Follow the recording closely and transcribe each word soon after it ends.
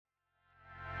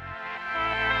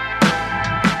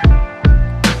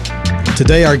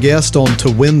Today, our guest on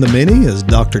To Win the Many is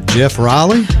Dr. Jeff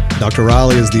Riley. Dr.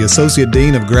 Riley is the Associate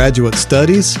Dean of Graduate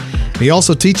Studies. He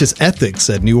also teaches ethics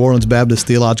at New Orleans Baptist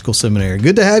Theological Seminary.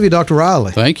 Good to have you, Dr.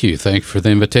 Riley. Thank you. Thank you for the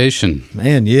invitation.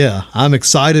 Man, yeah. I'm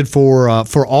excited for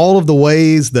all of the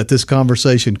ways that this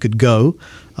conversation could go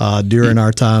during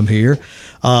our time here.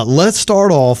 Let's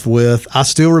start off with, I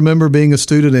still remember being a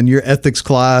student in your ethics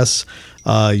class.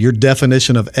 Your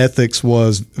definition of ethics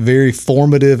was very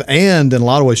formative and in a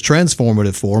lot of ways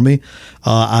transformative for me.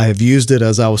 I have used it,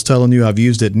 as I was telling you, I've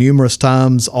used it numerous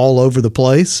times all over the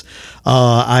place.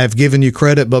 I have given you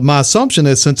credit, but my assumption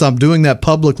is since I'm doing that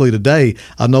publicly today,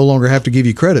 I no longer have to give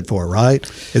you credit for it,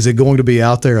 right? Is it going to be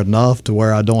out there enough to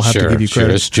where I don't have to give you credit?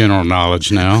 Sure, it's general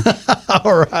knowledge now.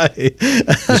 All right.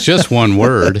 It's just one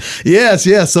word. Yes.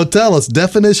 So tell us,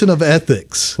 definition of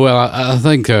ethics. Well, I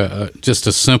think just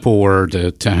a simple word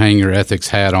to hang your ethics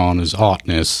hat on is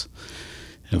oughtness.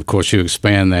 And of course, you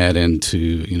expand that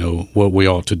into, what we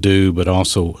ought to do, but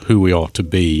also who we ought to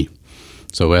be.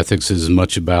 So ethics is as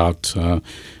much about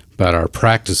our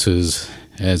practices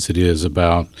as it is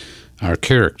about our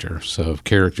character. So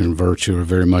character and virtue are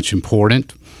very much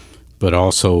important, but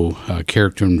also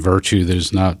character and virtue that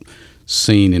is not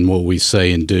seen in what we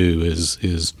say and do is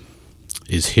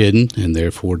hidden, and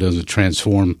therefore doesn't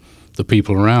transform the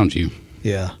people around you.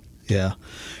 Yeah.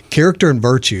 Character and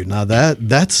virtue. Now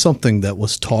that's something that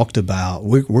was talked about.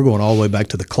 We're going all the way back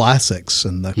to the classics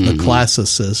and the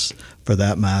classicists, for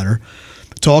that matter,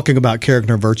 talking about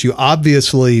character and virtue.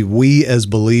 Obviously, we as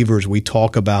believers, we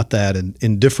talk about that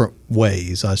in different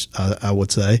ways, I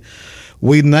would say.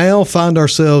 We now find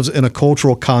ourselves in a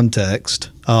cultural context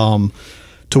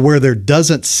to where there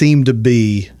doesn't seem to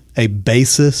be a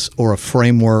basis or a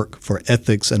framework for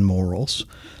ethics and morals.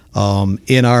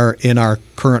 In our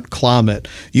current climate,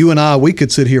 you and I, we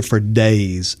could sit here for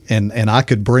days and I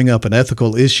could bring up an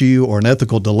ethical issue or an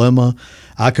ethical dilemma.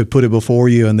 I could put it before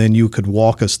you and then you could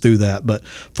walk us through that. But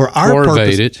for our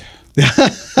purposes,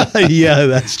 yeah,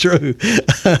 that's true.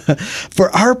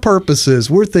 For our purposes,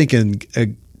 we're thinking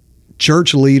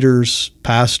church leaders,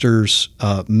 pastors,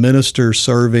 ministers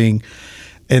serving,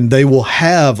 and they will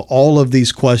have all of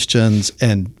these questions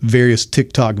and various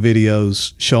TikTok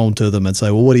videos shown to them and say,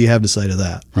 well, what do you have to say to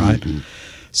that, right? Mm-hmm.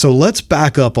 So let's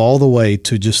back up all the way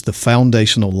to just the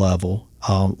foundational level.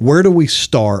 Where do we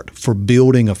start for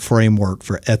building a framework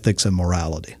for ethics and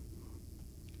morality?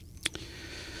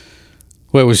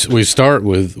 Well, we start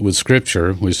with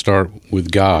Scripture. We start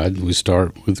with God. We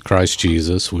start with Christ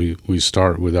Jesus. We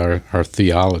start with our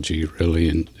theology, really,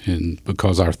 and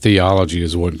because our theology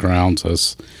is what grounds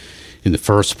us in the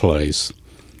first place.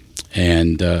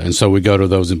 And so we go to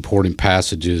those important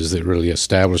passages that really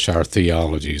establish our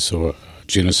theology. So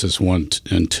Genesis 1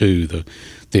 and 2, the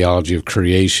theology of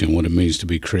creation, what it means to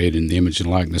be created in the image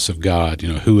and likeness of God.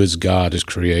 Who is God as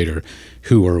creator?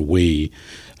 Who are we?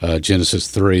 Genesis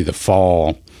 3, the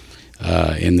fall,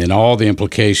 and then all the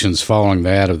implications following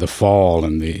that of the fall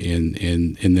and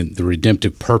the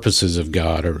redemptive purposes of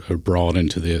God are brought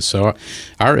into this. So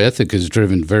our ethic is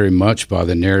driven very much by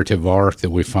the narrative arc that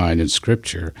we find in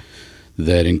Scripture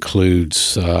that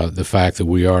includes the fact that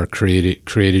we are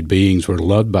created beings. We're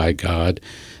loved by God.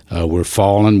 We're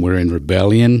fallen. We're in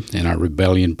rebellion, and our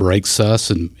rebellion breaks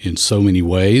us in so many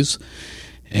ways.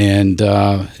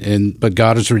 But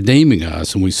God is redeeming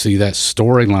us, and we see that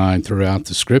storyline throughout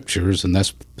the Scriptures, and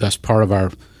that's part of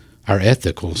our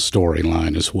ethical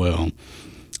storyline as well.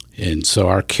 And so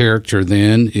our character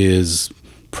then is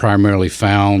primarily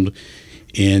found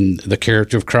in the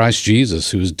character of Christ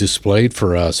Jesus, who has displayed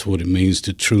for us what it means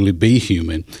to truly be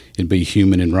human and be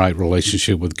human in right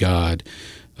relationship with God.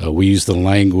 We use the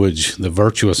language, the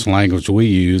virtuous language we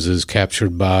use is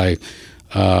captured by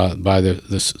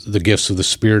the gifts of the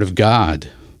Spirit of God.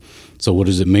 So what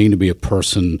does it mean to be a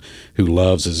person who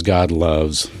loves as God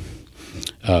loves,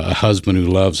 a husband who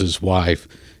loves his wife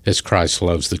as Christ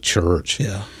loves the church,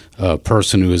 a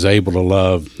person who is able to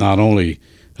love not only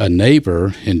a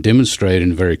neighbor and demonstrate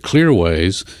in very clear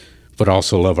ways, but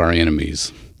also love our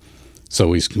enemies. So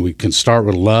we can start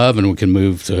with love, and we can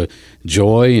move to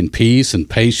joy and peace and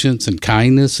patience and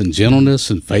kindness and gentleness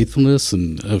and faithfulness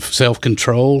and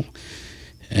self-control.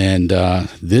 And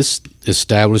this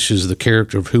establishes the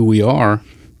character of who we are.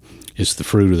 It's the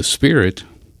fruit of the Spirit.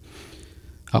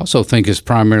 I also think it's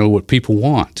primarily what people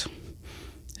want.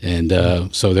 And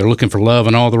so they're looking for love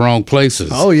in all the wrong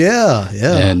places. Oh, yeah.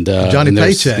 And Johnny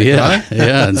Paycheck, right?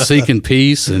 Yeah, and seeking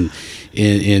peace and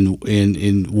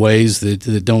in ways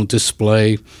that don't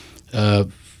display,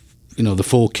 the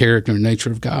full character and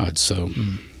nature of God. So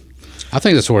I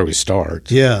think that's where we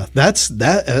start. Yeah,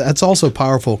 that's also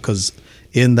powerful because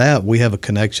in that we have a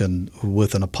connection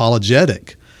with an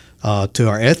apologetic to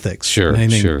our ethics. Sure,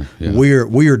 meaning sure. Yeah.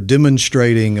 We are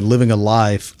demonstrating and living a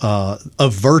life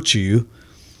of virtue,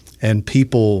 and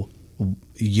people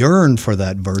yearn for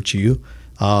that virtue.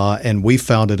 And we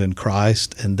found it in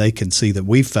Christ, and they can see that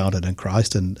we found it in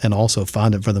Christ, and also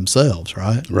find it for themselves,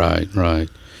 right? Right.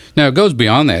 Now, it goes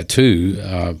beyond that, too.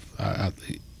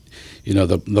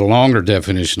 The longer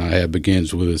definition I have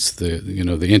begins with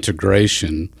the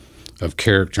integration of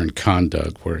character and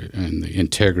conduct, and the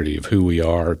integrity of who we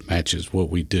are matches what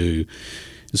we do.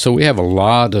 So we have a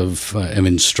lot of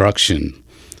instruction.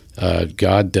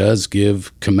 God does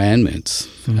give commandments.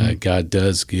 Mm-hmm. God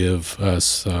does give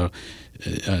us a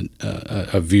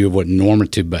view of what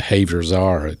normative behaviors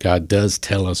are. God does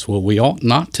tell us what we ought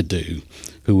not to do,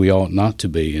 who we ought not to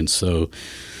be. And so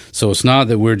it's not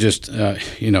that we're just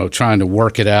trying to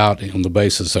work it out on the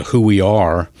basis of who we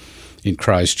are in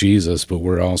Christ Jesus, but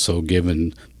we're also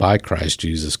given by Christ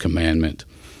Jesus commandment,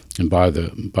 and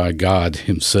by God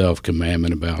Himself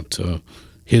commandment about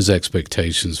His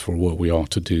expectations for what we ought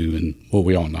to do and what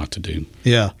we ought not to do.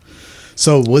 Yeah.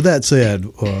 So with that said,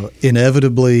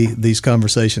 inevitably these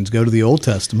conversations go to the Old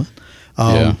Testament.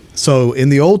 So in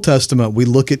the Old Testament, we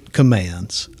look at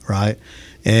commands, right?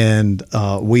 And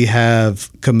we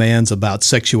have commands about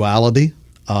sexuality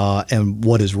and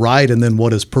what is right, and then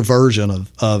what is perversion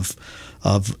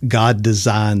of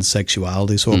God-designed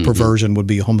sexuality. So a perversion would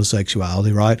be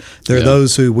homosexuality, right? There are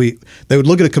those who they would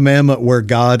look at a commandment where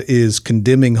God is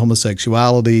condemning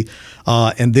homosexuality,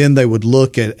 and then they would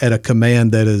look at a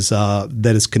command that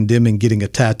is condemning getting a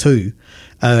tattoo.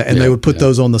 They would put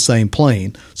those on the same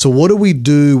plane. So what do we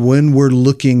do when we're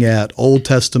looking at Old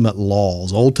Testament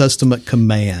laws, Old Testament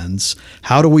commands?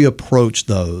 How do we approach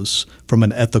those from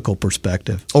an ethical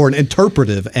perspective, or an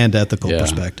interpretive and ethical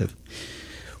perspective?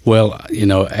 Well,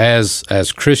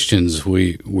 as Christians,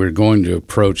 we're going to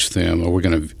approach them, or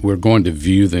we're going to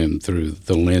view them through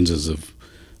the lenses of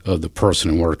the person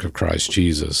and work of Christ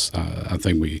Jesus. I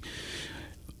think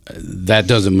that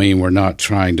doesn't mean we're not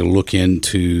trying to look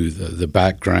into the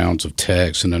backgrounds of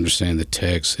text and understand the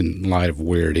text in light of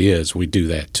where it is. We do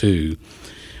that too.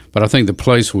 But I think the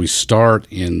place we start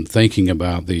in thinking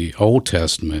about the Old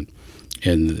Testament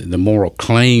and the moral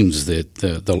claims that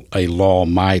a law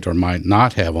might or might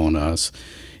not have on us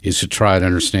is to try to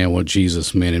understand what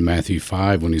Jesus meant in Matthew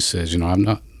 5 when He says, I'm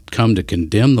not come to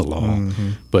condemn the law,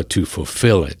 but to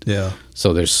fulfill it. Yeah.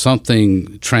 So there's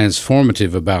something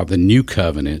transformative about the new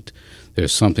covenant.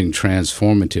 There's something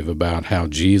transformative about how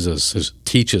Jesus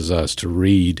teaches us to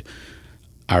read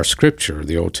our Scripture,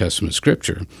 the Old Testament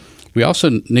Scripture. We also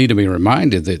need to be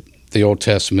reminded that the Old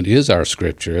Testament is our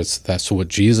Scripture. That's what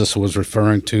Jesus was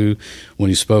referring to when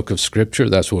He spoke of Scripture.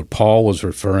 That's what Paul was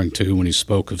referring to when he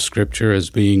spoke of Scripture as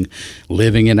being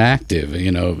living and active.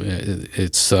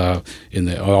 It's in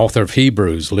the author of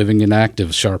Hebrews, living and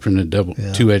active, sharpening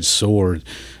a two-edged sword.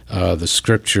 The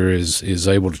Scripture is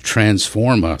able to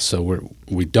transform us. So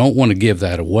we don't want to give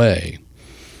that away,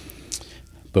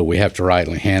 but we have to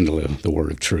rightly handle the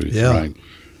word of truth. Yeah. Right?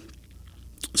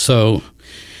 So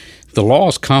the law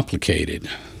is complicated,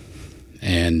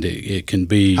 and it can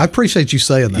be. I appreciate you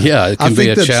saying that. Yeah, it can be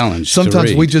a challenge.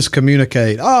 Sometimes we just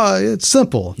communicate, it's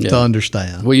simple to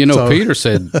understand. Well, Peter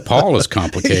said Paul is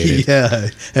complicated. Yeah,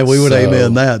 and we would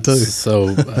amen that too.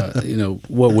 So,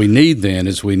 what we need then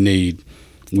is we need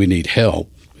help.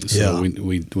 So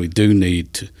we do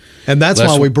need to. And that's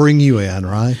why we bring you in,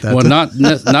 right?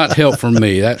 Not help from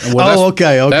me.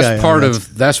 Okay.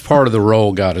 That's part of the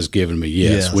role God has given me.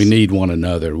 Yes, we need one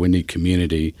another. We need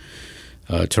community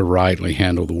to rightly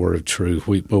handle the word of truth.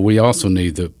 But we also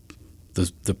need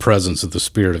the presence of the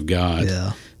Spirit of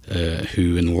God,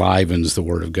 who enlivens the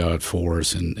word of God for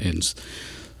us. And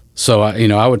so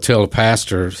I would tell a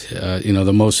pastor,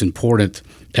 the most important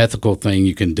ethical thing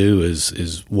you can do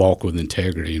is walk with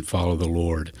integrity and follow the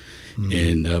Lord,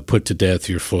 and put to death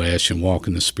your flesh and walk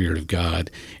in the Spirit of God,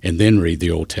 and then read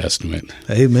the Old Testament.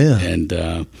 Amen.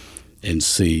 And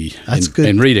see good.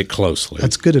 And read it closely.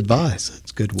 That's good advice.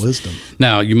 That's good wisdom.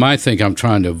 Now, you might think I'm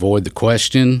trying to avoid the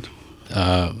question.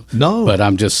 No, but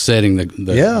I'm just setting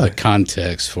the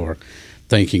context for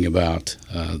thinking about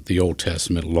the Old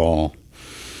Testament law.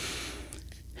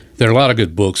 There are a lot of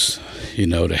good books,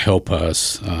 to help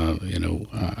us.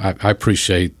 I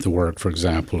appreciate the work, for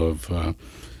example,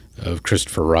 of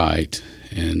Christopher Wright,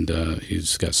 and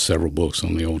he's got several books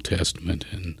on the Old Testament.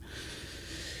 And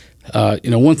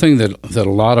one thing that a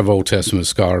lot of Old Testament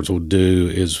scholars will do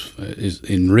is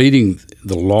in reading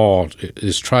the law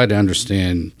is try to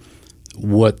understand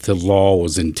what the law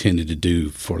was intended to do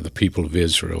for the people of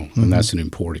Israel, and that's an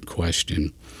important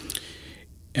question.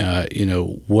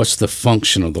 what's the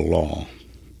function of the law?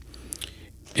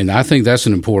 And I think that's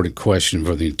an important question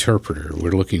for the interpreter.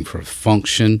 We're looking for a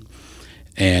function,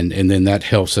 and then that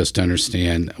helps us to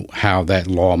understand how that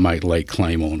law might lay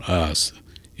claim on us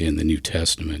in the New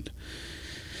Testament.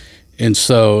 And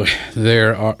so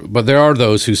there are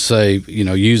those who say,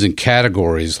 using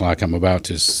categories like I'm about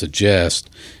to suggest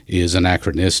is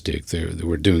anachronistic.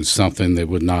 We're doing something that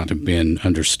would not have been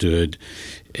understood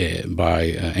by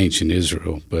ancient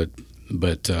Israel. But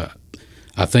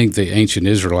I think the ancient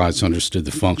Israelites understood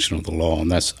the function of the law,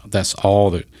 and that's all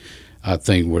that I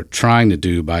think we're trying to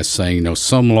do by saying,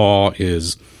 some law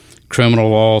is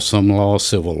criminal law, some law is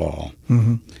civil law,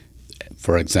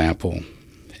 for example.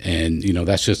 And,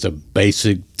 that's just a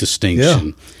basic distinction.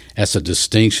 Yeah. That's a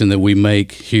distinction that we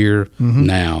make here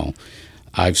now.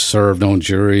 I've served on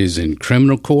juries in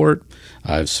criminal court.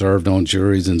 I've served on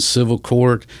juries in civil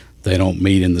court. They don't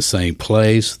meet in the same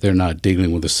place. They're not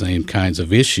dealing with the same kinds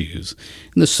of issues.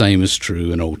 And the same is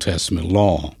true in Old Testament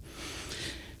law.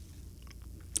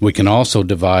 We can also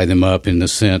divide them up in the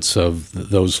sense of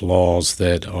those laws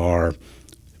that are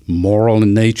moral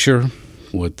in nature,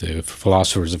 what the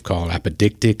philosophers have called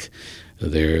apodictic.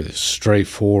 They're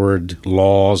straightforward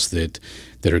laws that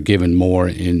are given more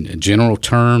in general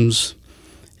terms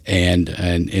and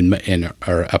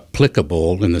are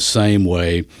applicable in the same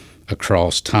way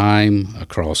across time,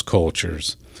 across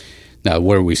cultures. Now,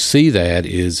 where we see that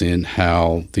is in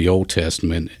how the Old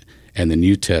Testament and the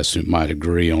New Testament might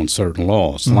agree on certain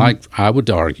laws. Like I would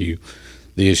argue,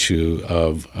 the issue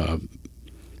of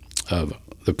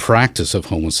the practice of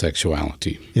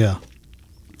homosexuality. Yeah.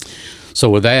 So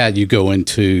with that, you go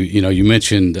into, you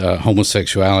mentioned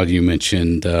homosexuality. You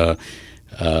mentioned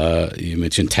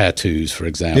tattoos, for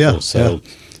example. Yeah, so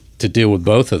to deal with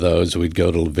both of those, we'd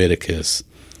go to Leviticus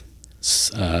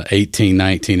 18,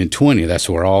 19, and 20. That's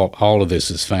where all of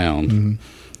this is found.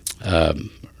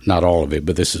 Not all of it,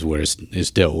 but this is where it's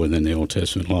dealt with in the Old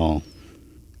Testament law.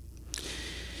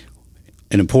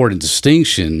 An important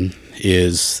distinction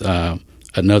is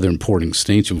another important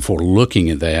distinction before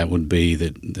looking at that would be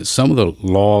that some of the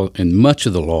law and much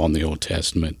of the law in the Old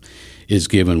Testament is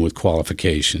given with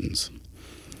qualifications.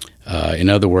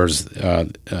 In other words,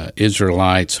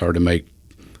 Israelites are to make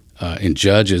and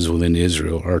judges within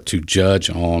Israel are to judge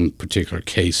on particular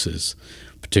cases.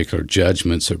 Particular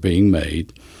judgments are being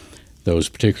made. Those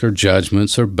particular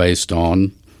judgments are based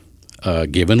on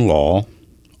given law,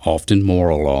 often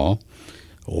moral law,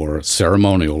 or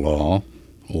ceremonial law,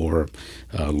 or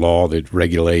law that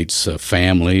regulates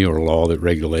family, or law that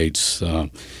regulates the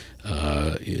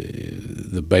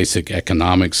basic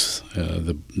economics,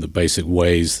 the basic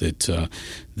ways that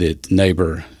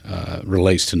neighbor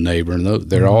relates to neighbor, and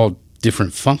they're all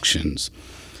different functions.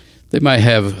 They might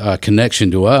have a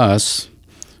connection to us,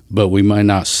 but we might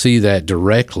not see that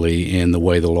directly in the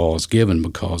way the law is given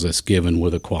because it's given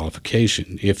with a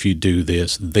qualification. If you do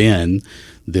this, then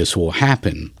this will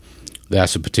happen.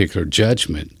 That's a particular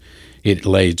judgment. It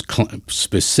lays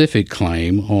specific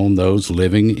claim on those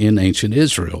living in ancient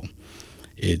Israel.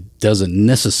 It doesn't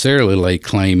necessarily lay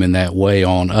claim in that way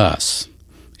on us.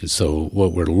 And so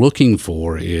what we're looking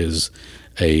for is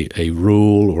a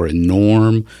rule or a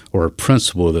norm or a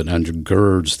principle that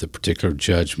undergirds the particular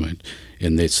judgment,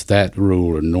 and it's that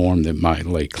rule or norm that might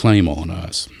lay claim on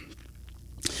us.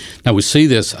 Now, we see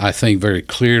this, I think, very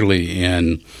clearly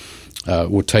in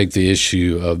we'll take the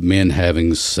issue of men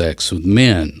having sex with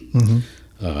men.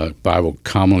 Bible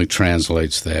commonly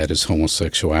translates that as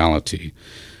homosexuality.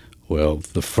 Well,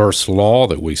 the first law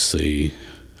that we see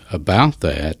about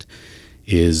that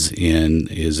is in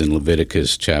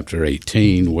Leviticus chapter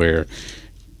 18, where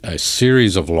a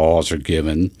series of laws are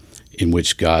given in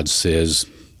which God says,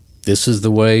 this is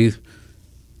the way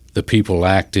the people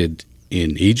acted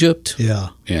in Egypt. Yeah.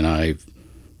 And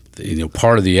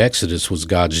part of the Exodus was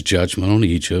God's judgment on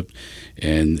Egypt,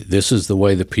 and this is the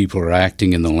way the people are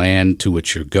acting in the land to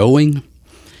which you're going.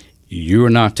 You are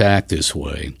not to act this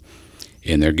way,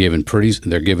 and they're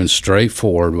given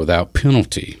straightforward without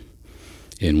penalty.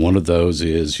 And one of those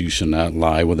is, you shall not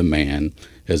lie with a man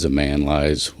as a man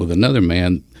lies with another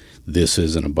man. This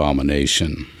is an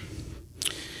abomination.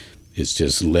 It's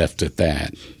just left at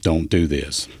that. Don't do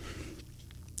this.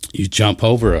 You jump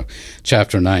over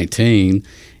chapter 19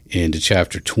 into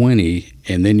chapter 20,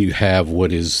 and then you have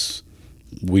what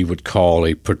we would call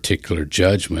a particular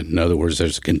judgment. In other words,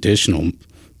 there's a conditional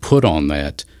put on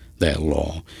that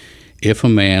law. If a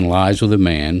man lies with a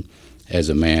man as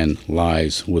a man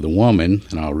lies with a woman,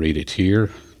 and I'll read it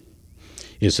here,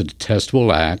 is a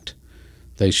detestable act,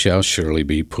 they shall surely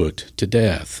be put to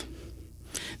death.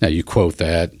 Now, you quote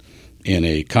that in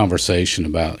a conversation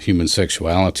about human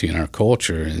sexuality in our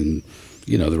culture, and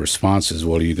the response is,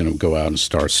 well, you're going to go out and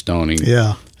start stoning.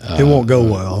 Yeah, it won't go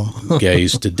well.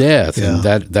 Gays to death, Yeah. and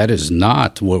that is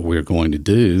not what we're going to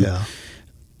do. Yeah.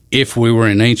 If we were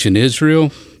in ancient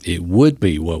Israel, it would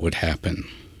be what would happen.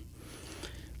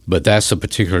 But that's a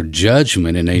particular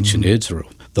judgment in ancient Israel.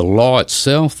 The law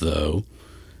itself, though,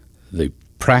 the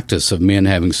practice of men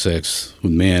having sex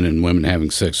with men and women having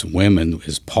sex with women,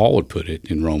 as Paul would put it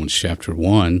in Romans chapter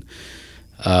 1,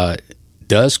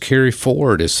 does carry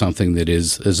forward as something that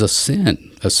is a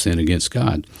sin against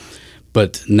God.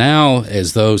 But now,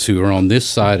 as those who are on this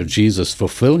side of Jesus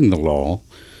fulfilling the law,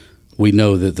 we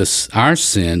know that our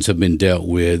sins have been dealt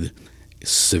with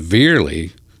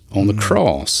severely on the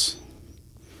cross.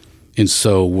 And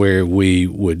so where we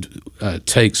would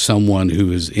take someone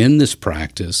who is in this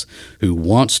practice, who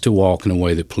wants to walk in a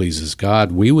way that pleases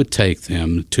God, we would take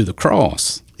them to the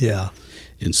cross. Yeah.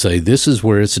 And say, this is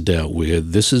where it's dealt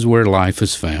with. This is where life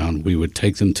is found. We would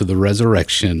take them to the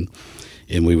resurrection,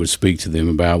 and we would speak to them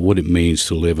about what it means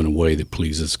to live in a way that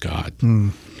pleases God.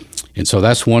 And so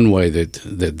that's one way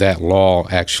that law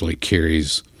actually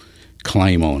carries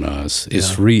claim on us.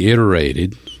 It's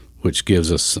reiterated, which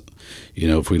gives us,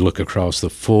 if we look across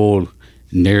the full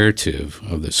narrative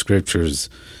of the Scriptures,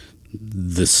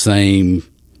 the same,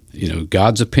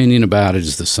 God's opinion about it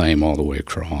is the same all the way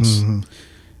across. Mm-hmm.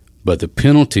 But the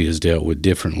penalty is dealt with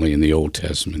differently in the Old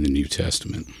Testament and the New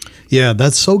Testament. Yeah,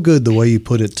 that's so good the way you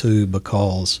put it, too,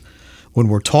 because when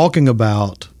we're talking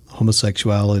about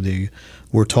homosexuality,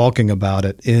 we're talking about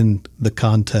it in the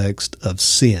context of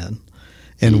sin.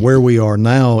 And where we are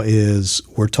now is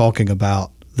we're talking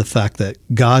about the fact that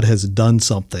God has done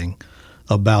something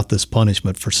about this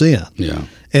punishment for sin. Yeah.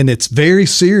 And it's very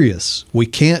serious. We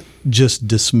can't just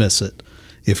dismiss it.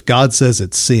 If God says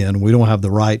it's sin, we don't have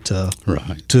the right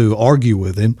to argue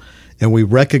with him. And we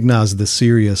recognize the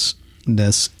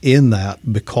seriousness in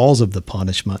that because of the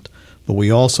punishment. But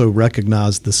we also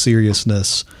recognize the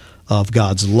seriousness of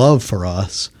God's love for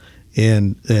us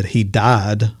in that he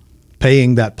died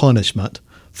paying that punishment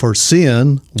for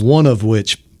sin, one of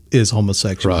which is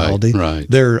homosexuality. Right.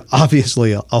 There are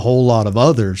obviously a whole lot of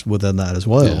others within that as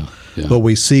well. Yeah. But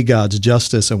we see God's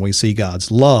justice and we see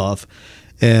God's love.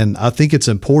 And I think it's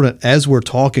important as we're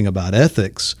talking about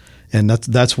ethics, and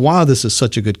that's why this is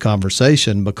such a good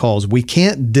conversation, because we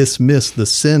can't dismiss the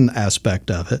sin aspect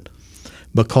of it,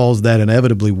 because that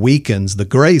inevitably weakens the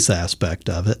grace aspect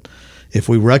of it. If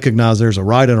we recognize there's a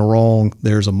right and a wrong,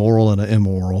 there's a moral and an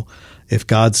immoral. If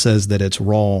God says that it's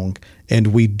wrong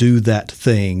and we do that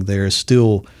thing, there is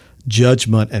still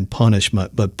judgment and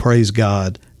punishment. But praise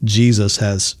God, Jesus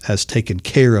has taken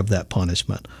care of that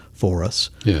punishment for us.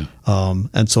 Yeah.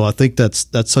 And so I think that's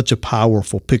such a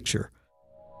powerful picture.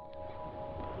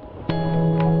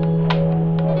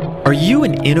 Are you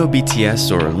an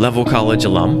NOBTS or Level College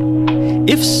alum?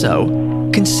 If so,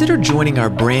 consider joining our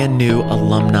brand new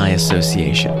Alumni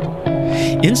Association.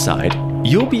 Inside,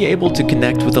 you'll be able to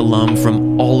connect with alum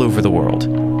from all over the world.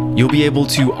 You'll be able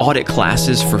to audit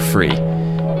classes for free,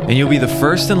 and you'll be the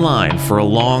first in line for a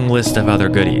long list of other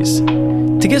goodies.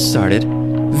 To get started,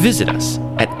 visit us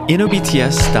at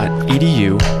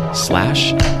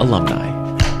nobts.edu/alumni.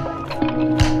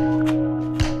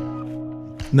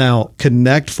 Now,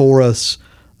 connect for us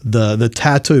the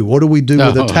tattoo. What do we do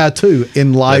with a tattoo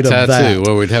in light of that?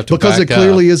 Well, we'd have to because back it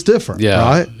clearly up. is different, Yeah,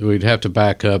 right? We'd have to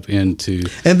back up into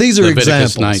and these are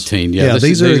Leviticus examples. 19. Yeah,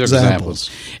 these are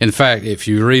examples. In fact, if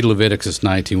you read Leviticus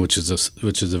 19, which is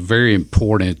a very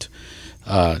important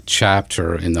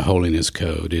chapter in the Holiness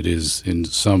Code, it is in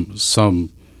some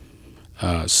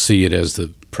see it as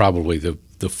probably the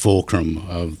fulcrum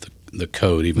of the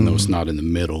code, even though it's not in the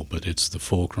middle, but it's the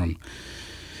fulcrum.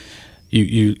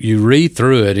 You read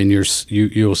through it, and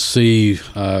you'll see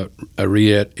a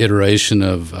reiteration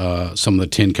of some of the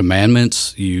Ten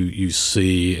Commandments. You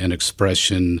see an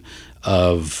expression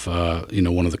of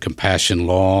one of the compassion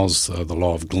laws, the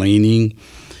law of gleaning.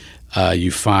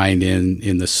 You find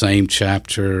in the same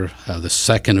chapter the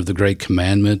second of the great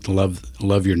commandment,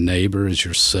 love your neighbor as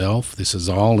yourself. This is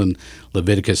all in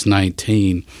Leviticus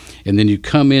 19. And then you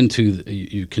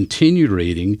continue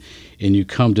reading, and you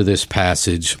come to this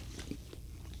passage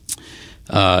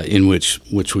in which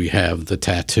we have the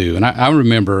tattoo. And I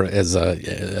remember as a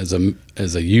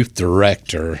youth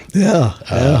director,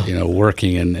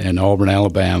 working in Auburn,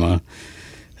 Alabama,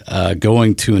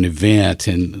 going to an event,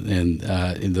 and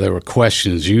there were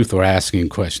questions. Youth were asking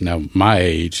questions. Now, my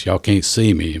age, y'all can't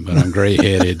see me, but I'm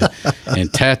gray-headed,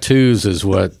 and tattoos is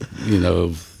what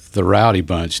the rowdy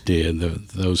bunch did,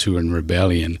 those who were in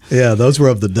rebellion. Yeah, those were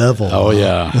of the devil. Oh,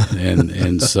 yeah.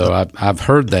 And so I've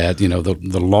heard that,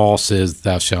 the law says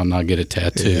thou shalt not get a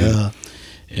tattoo. Yeah.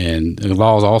 And the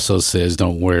law also says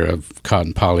don't wear a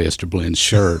cotton polyester blend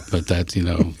shirt, but that,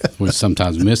 we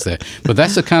sometimes miss that. But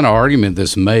that's the kind of argument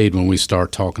that's made when we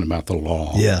start talking about the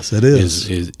law. Yes, it is.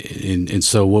 And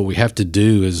so what we have to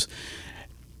do is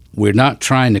we're not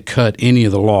trying to cut any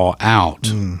of the law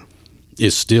out.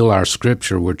 It's still our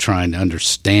scripture. We're trying to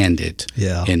understand it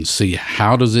and see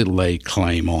how does it lay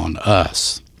claim on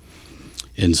us.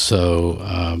 And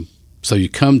so so you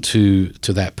come to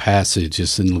that passage.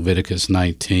 It's in Leviticus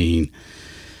 19.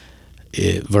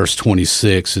 Verse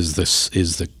 26 is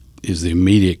the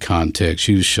immediate context.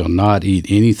 You shall not eat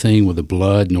anything with the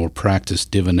blood, nor practice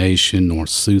divination, nor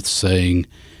soothsaying.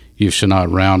 You shall not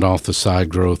round off the side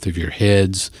growth of your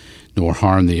heads, nor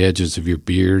harm the edges of your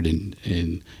beard.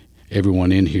 And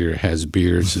everyone in here has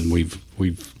beards, and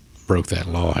we've broke that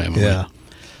law, haven't we? Yeah.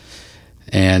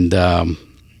 And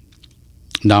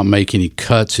not make any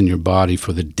cuts in your body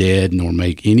for the dead, nor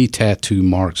make any tattoo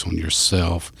marks on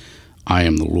yourself. I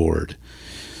am the Lord.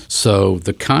 So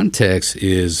the context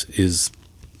is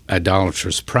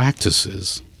idolatrous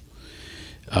practices.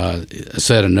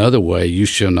 Said another way, you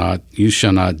shall not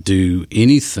do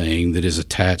anything that is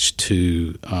attached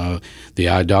to the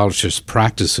idolatrous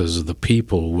practices of the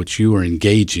people which you are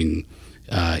engaging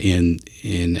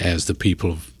in as the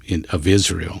people of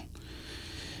Israel.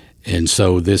 And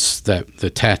so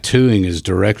the tattooing is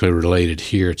directly related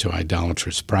here to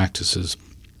idolatrous practices.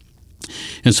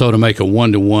 And so to make a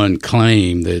one-to-one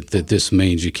claim that this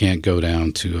means you can't go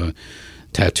down to a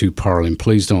tattoo parlor, and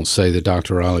please don't say that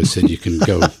Dr. Riley said you can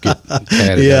go get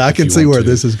tatted. Yeah, I can see where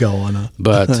this is going.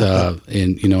 But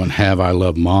and have I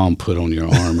Love Mom put on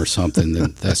your arm or something,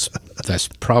 then that's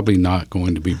probably not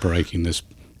going to be breaking this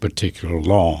particular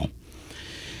law.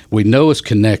 We know it's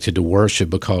connected to worship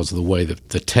because of the way that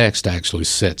the text actually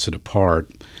sets it apart.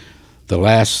 The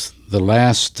last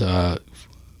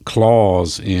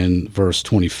clause in verse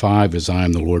 25 is I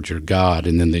am the Lord your God,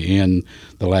 and then the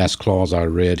last clause I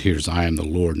read here is I am the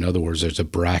Lord. In other words, there's a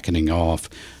bracketing off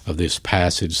of this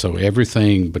passage. So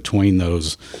everything between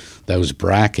those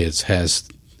brackets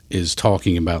is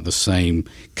talking about the same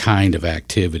kind of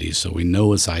activity. So we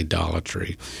know it's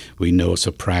idolatry. We know it's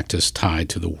a practice tied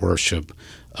to the worship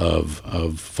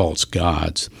of false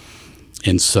gods.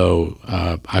 And so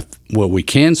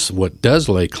what does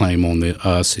lay claim on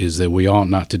us is that we ought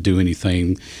not to do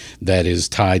anything that is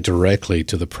tied directly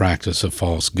to the practice of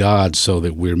false gods so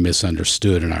that we're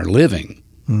misunderstood in our living.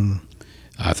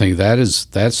 I think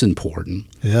that's important.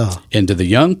 Yeah. And to the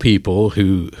young people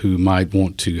who might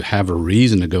want to have a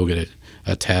reason to go get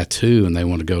a tattoo and they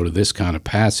want to go to this kind of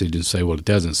passage and say, well, it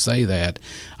doesn't say that,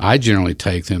 I generally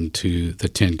take them to the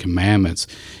Ten Commandments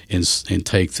and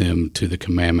take them to the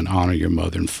commandment, honor your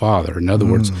mother and father. In other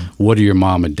words, what do your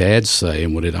mom and dad say,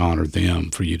 and would it honor them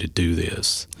for you to do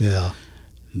this? Yeah.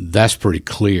 That's pretty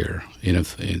clear. And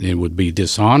it would be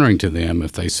dishonoring to them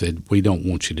if they said, we don't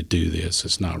want you to do this.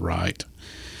 It's not right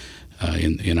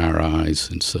in our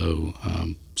eyes. And so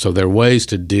there are ways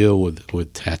to deal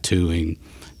with tattooing.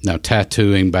 Now,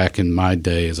 tattooing back in my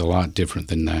day is a lot different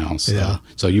than now.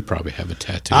 So you probably have a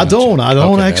tattoo. I don't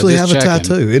Okay, actually have a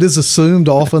tattoo. It is assumed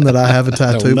often that I have a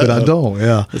tattoo, but I don't.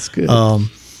 Yeah. That's good.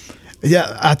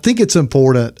 Yeah, I think it's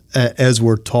important as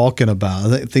we're talking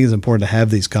about, I think it's important to have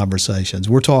these conversations.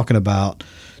 We're talking about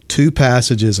two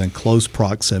passages in close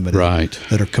proximity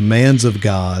that are commands of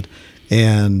God.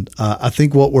 And I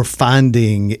think what we're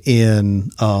finding in,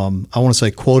 I want to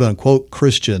say, quote unquote,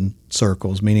 Christian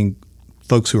circles, meaning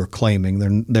folks who are claiming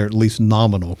they're at least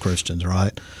nominal Christians,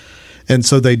 right? And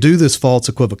so they do this false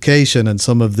equivocation in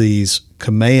some of these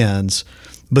commands,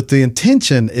 but the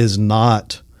intention is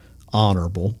not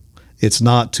honorable. It's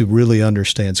not to really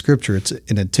understand Scripture. It's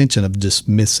an intention of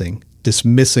dismissing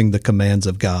the commands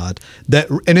of God.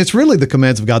 And it's really the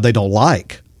commands of God they don't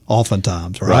like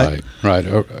oftentimes, right? Right.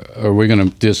 Are we going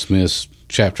to dismiss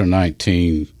chapter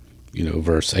 19,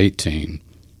 verse 18,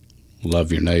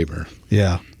 love your neighbor?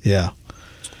 Yeah.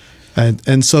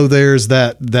 And so there's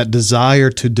that desire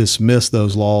to dismiss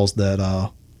those laws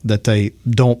that they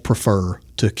don't prefer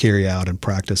to carry out and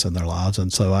practice in their lives.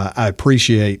 And so I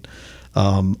appreciate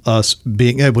us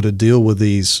being able to deal with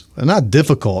these not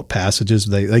difficult passages.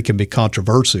 They can be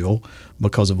controversial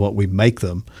because of what we make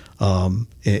them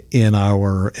in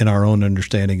our own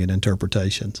understanding and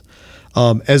interpretations.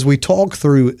 As we talk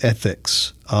through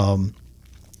ethics,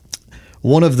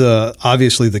 one of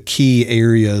obviously the key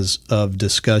areas of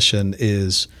discussion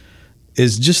is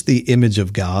just the image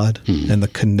of God and the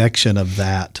connection of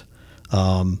that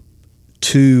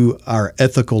to our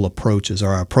ethical approaches or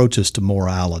our approaches to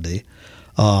morality,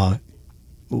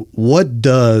 what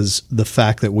does the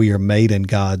fact that we are made in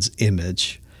God's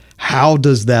image, how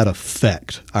does that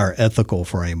affect our ethical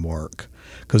framework?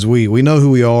 Because we know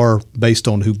who we are based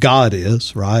on who God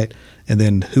is, right? And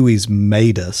then who He's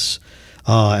made us.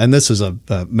 And this is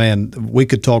man, we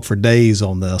could talk for days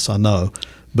on this, I know.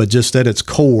 But just at its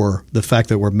core, the fact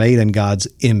that we're made in God's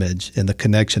image and the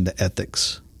connection to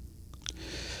ethics.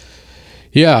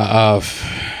 Yeah,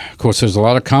 of course, there's a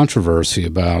lot of controversy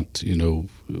about,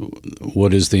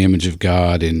 what is the image of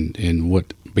God and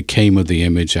what became of the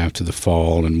image after the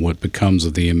fall and what becomes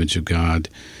of the image of God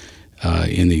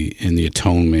in the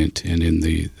atonement and in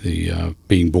the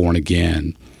being born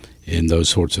again and those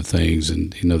sorts of things.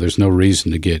 And, there's no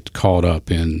reason to get caught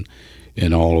up in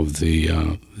all of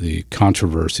the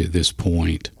controversy at this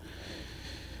point.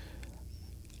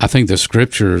 I think the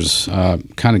Scriptures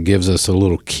kind of gives us a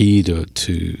little key to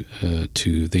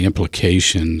the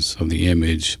implications of the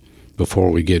image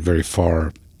before we get very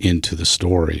far into the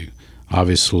story.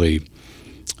 Obviously,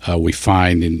 we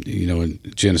find in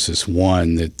Genesis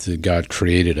 1 that God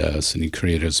created us, and He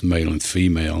created us male and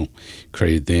female,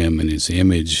 created them in His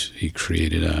image. He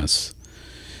created us.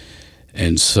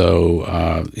 And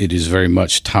so it is very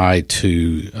much tied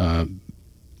to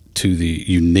the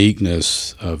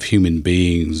uniqueness of human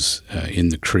beings in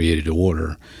the created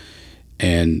order,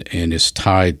 and it's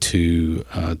tied to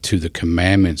the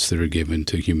commandments that are given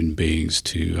to human beings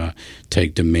to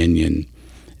take dominion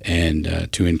and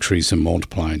to increase and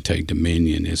multiply and take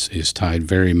dominion. Is tied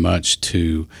very much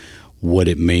to what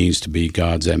it means to be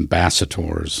God's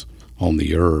ambassadors on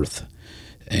the earth.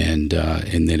 And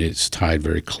then it's tied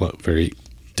very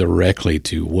directly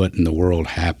to what in the world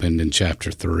happened in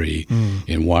chapter 3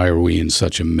 and why are we in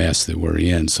such a mess that we're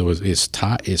in. So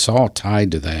it's all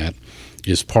tied to that.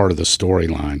 It's part of the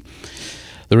storyline.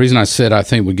 The reason I said I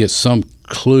think we get some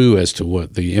clue as to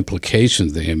what the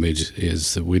implications of the image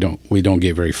is that we don't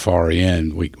get very far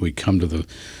in. We come to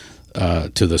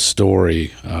the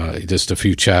story just a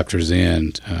few chapters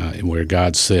in where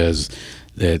God says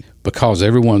that because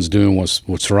everyone's doing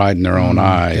what's right in their own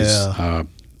eyes,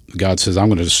 God says, I'm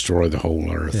going to destroy the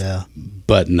whole earth,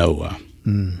 but Noah,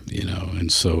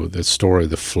 and so the story of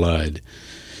the flood.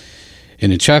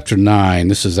 And in chapter 9,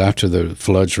 this is after the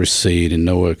floods recede, and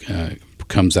Noah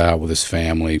comes out with his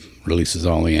family, releases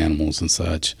all the animals and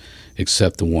such,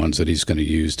 except the ones that he's going to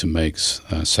use to make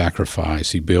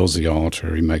sacrifice. He builds the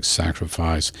altar, he makes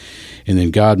sacrifice, and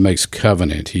then God makes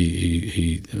covenant.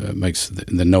 He makes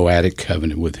the Noahic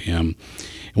covenant with him.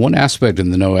 And one aspect of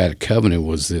the Noahic covenant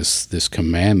was this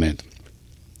commandment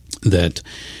that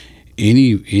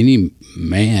any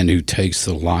man who takes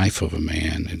the life of a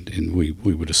man, and we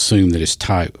would assume that it's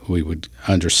we would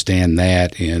understand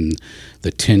that in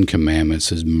the Ten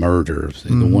Commandments as murder.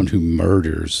 The one who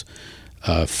murders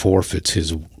forfeits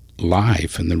his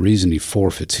life, and the reason he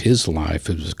forfeits his life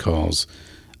is because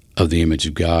of the image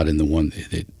of God and the one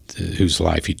whose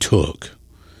life he took.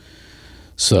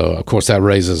 So, of course, that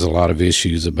raises a lot of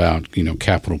issues about,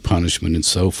 capital punishment and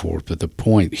so forth. But the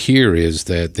point here is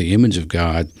that the image of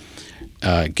God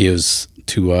gives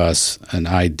to us an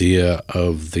idea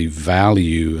of the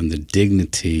value and the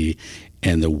dignity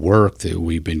and the work that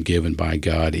we've been given by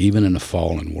God, even in a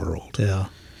fallen world. Yeah.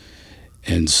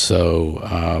 And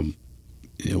so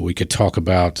we could talk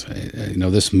about,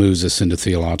 this moves us into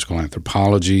theological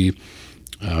anthropology,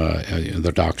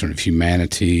 the doctrine of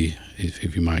humanity,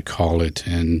 if you might call it,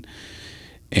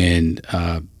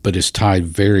 but it's tied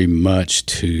very much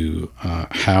to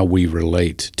how we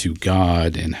relate to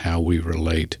God and how we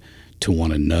relate to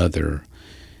one another.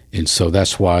 And so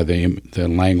that's why the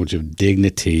language of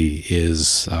dignity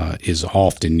is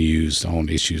often used on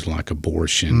issues like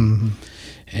abortion,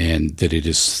 and that it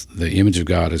is the image of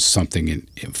God is something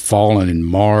fallen and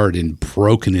marred and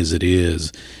broken as it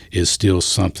is still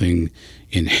something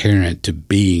inherent to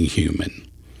being human.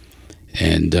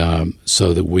 And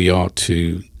so that we ought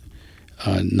to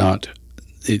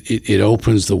it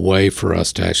opens the way for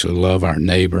us to actually love our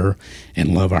neighbor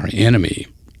and love our enemy,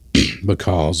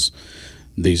 because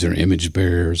these are image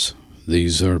bearers.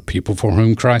 These are people for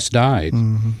whom Christ died.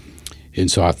 And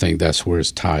so I think that's where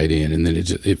it's tied in. And then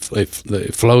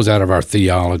it flows out of our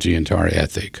theology into our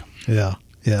ethic. Yeah.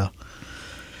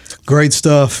 Great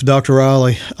stuff, Dr.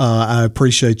 Riley. I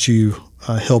appreciate you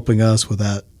helping us with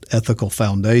that ethical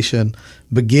foundation.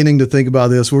 Beginning to think about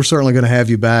this, we're certainly going to have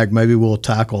you back. Maybe we'll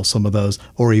tackle some of those,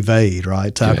 or evade,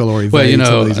 right? Tackle or evade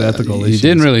some of these ethical issues. You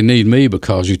didn't really need me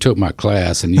because you took my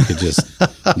class and you could just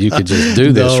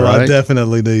do this, no, right? I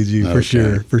definitely need you for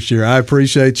sure. I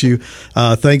appreciate you.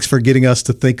 Thanks for getting us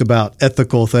to think about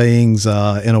ethical things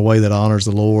in a way that honors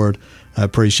the Lord. I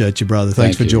appreciate you, brother.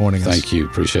 Thanks for joining us. Thank you.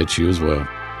 Appreciate you as well.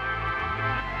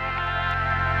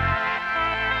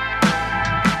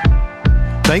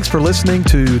 Thanks for listening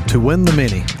to Win the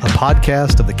Many, a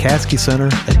podcast of the Caskey Center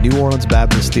at New Orleans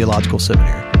Baptist Theological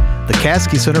Seminary. The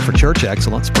Caskey Center for Church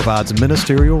Excellence provides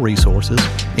ministerial resources,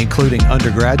 including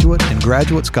undergraduate and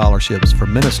graduate scholarships for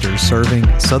ministers serving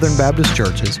Southern Baptist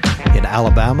churches in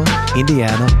Alabama,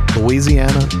 Indiana,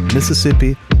 Louisiana,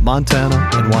 Mississippi, Montana,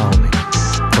 and Wyoming.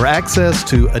 For access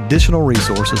to additional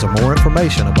resources or more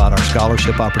information about our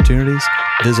scholarship opportunities,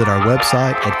 visit our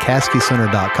website at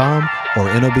caskeycenter.com or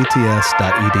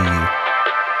nobts.edu.